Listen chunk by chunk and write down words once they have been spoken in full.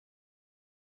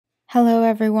Hello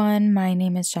everyone, my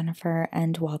name is Jennifer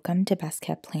and welcome to Best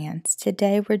Kept Plans.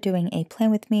 Today we're doing a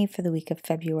plan with me for the week of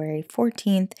February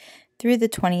 14th through the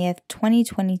 20th,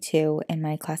 2022 in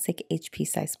my classic HP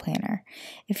size planner.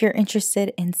 If you're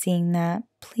interested in seeing that,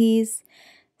 please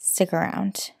stick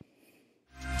around.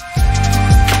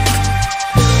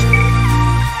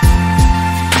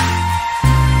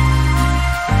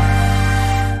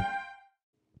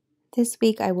 This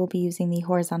week I will be using the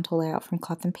horizontal layout from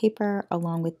Cloth and Paper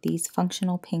along with these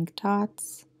functional pink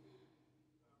dots,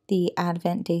 the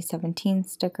Advent Day 17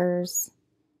 stickers,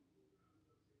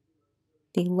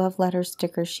 the love letter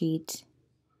sticker sheet,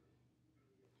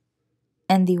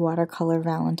 and the watercolor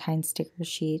Valentine sticker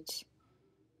sheet,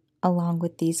 along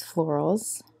with these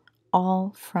florals,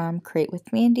 all from Create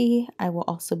with Mandy. I will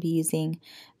also be using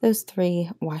those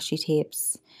 3 washi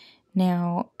tapes.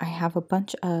 Now, I have a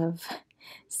bunch of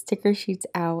sticker sheets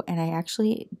out, and I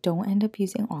actually don't end up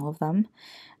using all of them.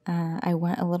 I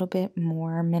went a little bit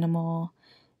more minimal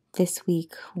this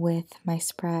week with my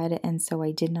spread, and so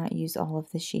I did not use all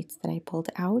of the sheets that I pulled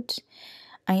out.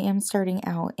 I am starting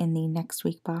out in the next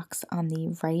week box on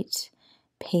the right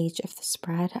page of the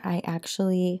spread. I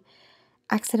actually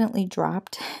accidentally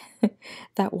dropped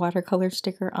that watercolor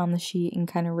sticker on the sheet and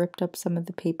kind of ripped up some of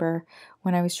the paper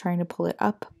when I was trying to pull it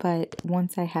up, but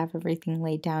once I have everything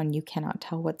laid down, you cannot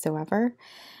tell whatsoever.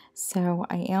 So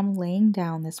I am laying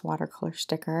down this watercolor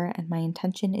sticker, and my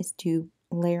intention is to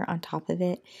layer on top of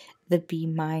it the Be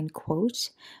Mine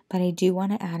quote, but I do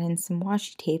want to add in some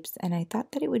washi tapes, and I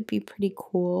thought that it would be pretty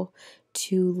cool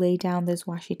to lay down those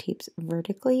washi tapes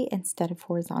vertically instead of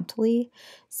horizontally.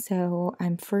 So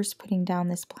I'm first putting down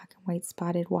this black and white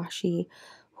spotted washi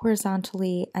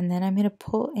horizontally, and then I'm going to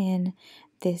pull in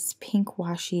this pink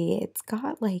washi. It's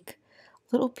got like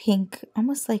little pink,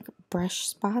 almost like brush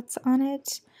spots on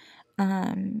it,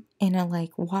 in a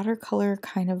like watercolor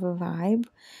kind of a vibe,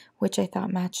 which I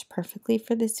thought matched perfectly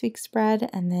for this week's spread.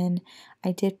 And then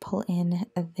I did pull in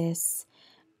this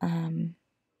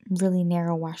really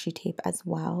narrow washi tape as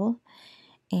well.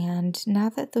 And now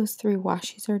that those 3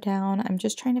 washies are down, I'm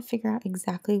just trying to figure out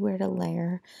exactly where to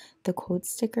layer the quote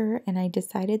sticker, and I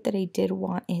decided that I did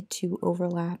want it to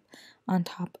overlap on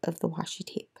top of the washi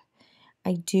tape.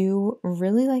 I do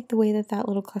really like the way that that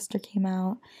little cluster came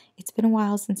out. It's been a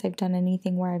while since I've done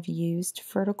anything where I've used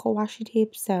vertical washi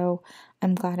tape, so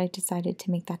I'm glad I decided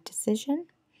to make that decision.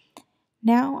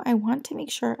 Now I want to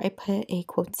make sure I put a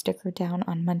quote sticker down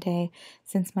on Monday,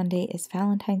 since Monday is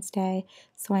Valentine's Day.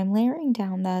 So I'm layering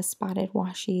down the spotted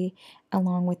washi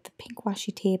along with the pink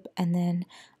washi tape, and then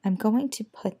I'm going to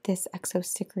put this EXO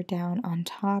sticker down on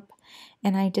top,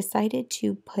 and I decided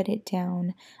to put it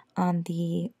down on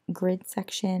the grid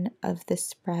section of the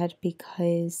spread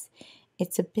because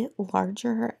it's a bit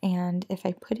larger, and if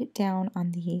I put it down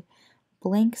on the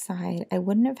blank side, I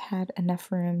wouldn't have had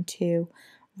enough room to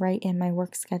write in my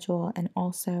work schedule and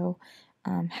also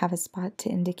have a spot to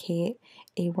indicate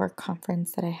a work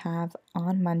conference that I have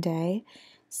on Monday.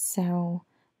 So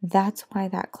that's why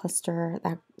that cluster,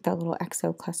 that little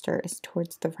EXO cluster is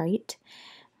towards the right.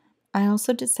 I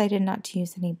also decided not to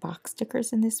use any box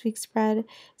stickers in this week's spread,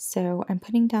 so I'm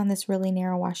putting down this really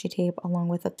narrow washi tape along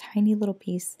with a tiny little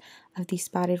piece of the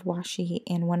spotted washi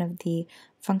and one of the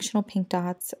functional pink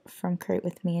dots from Create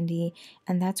with Mandy,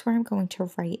 and that's where I'm going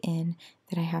to write in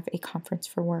that I have a conference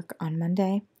for work on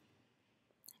Monday.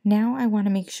 Now I want to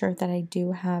make sure that I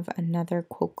do have another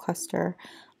quote cluster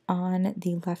on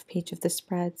the left page of the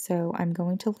spread, so I'm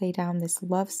going to lay down this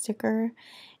love sticker,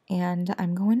 and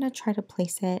I'm going to try to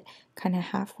place it kind of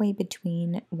halfway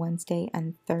between Wednesday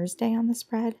and Thursday on the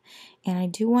spread. And I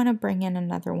do want to bring in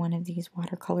another one of these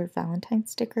watercolor Valentine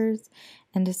stickers,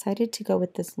 and decided to go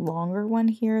with this longer one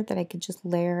here that I could just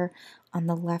layer on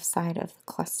the left side of the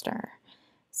cluster.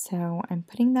 So I'm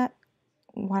putting that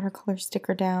watercolor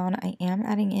sticker down. I am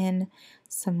adding in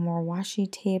some more washi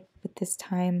tape, but this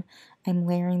time I'm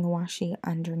layering the washi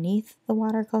underneath the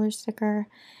watercolor sticker,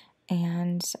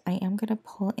 and I am going to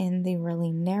pull in the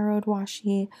really narrowed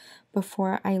washi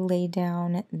before I lay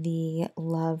down the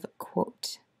love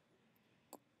quote.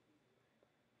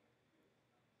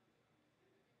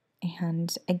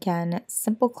 And again,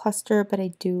 simple cluster, but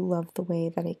I do love the way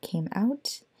that it came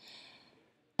out.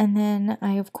 And then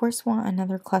I of course want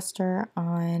another cluster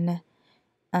on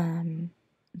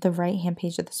the right hand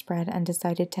page of the spread, and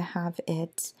decided to have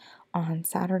it on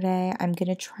Saturday. I'm going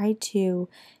to try to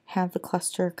have the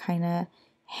cluster kind of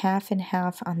half and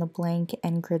half on the blank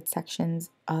and grid sections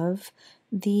of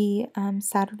the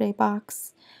Saturday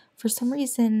box. For some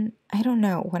reason, I don't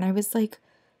know, when I was like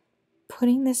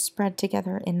putting this spread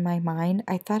together in my mind,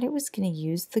 I thought I was going to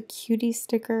use the cutie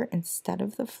sticker instead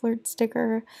of the flirt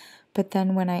sticker, but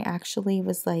then when I actually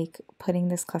was like putting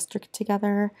this cluster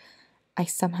together, I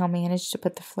somehow managed to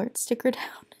put the flirt sticker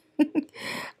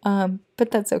down.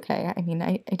 But that's okay. I mean,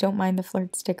 I don't mind the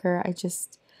flirt sticker. I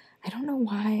don't know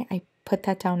why I put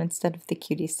that down instead of the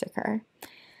cutie sticker.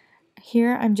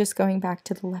 Here, I'm just going back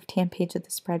to the left-hand page of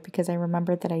the spread because I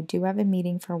remembered that I do have a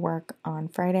meeting for work on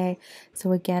Friday.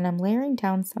 So again, I'm layering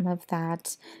down some of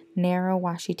that narrow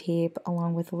washi tape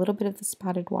along with a little bit of the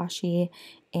spotted washi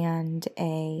and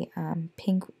a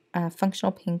pink,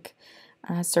 functional pink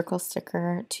circle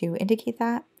sticker to indicate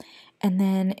that. And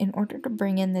then in order to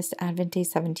bring in this Advent Day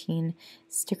 17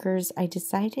 stickers, I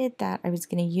decided that I was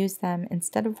going to use them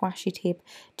instead of washi tape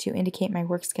to indicate my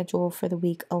work schedule for the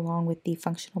week along with the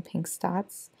functional pink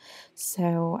dots.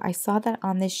 So I saw that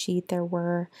on this sheet there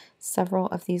were several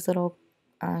of these little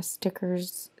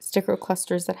sticker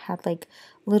clusters that had like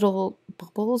little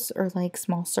bubbles or like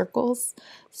small circles.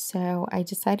 So I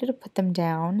decided to put them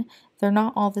down. They're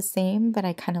not all the same, but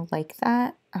I kind of like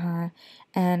that.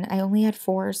 And I only had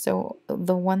 4, so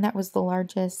the one that was the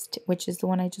largest, which is the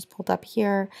one I just pulled up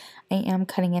here, I am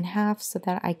cutting in half so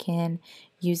that I can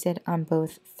use it on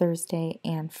both Thursday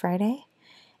and Friday.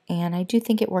 And I do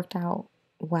think it worked out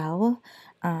well.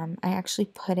 I actually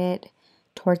put it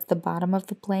towards the bottom of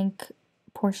the blank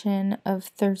portion of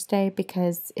Thursday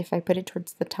because if I put it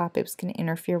towards the top, it was going to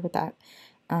interfere with that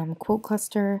quote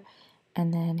cluster.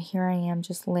 And then here I am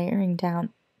just layering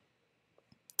down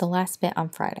the last bit on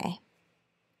Friday.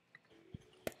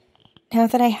 Now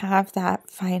that I have that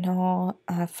final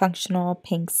functional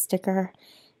pink sticker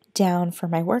down for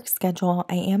my work schedule,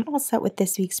 I am all set with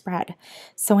this week's spread.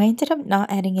 So I ended up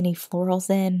not adding any florals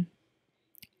in,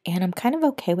 and I'm kind of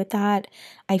okay with that.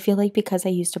 I feel like because I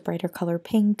used a brighter color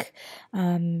pink,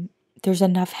 there's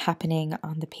enough happening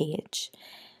on the page.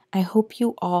 I hope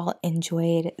you all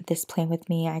enjoyed this plan with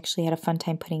me. I actually had a fun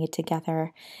time putting it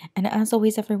together. And as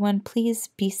always, everyone, please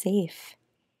be safe.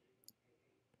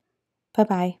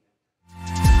 Bye-bye.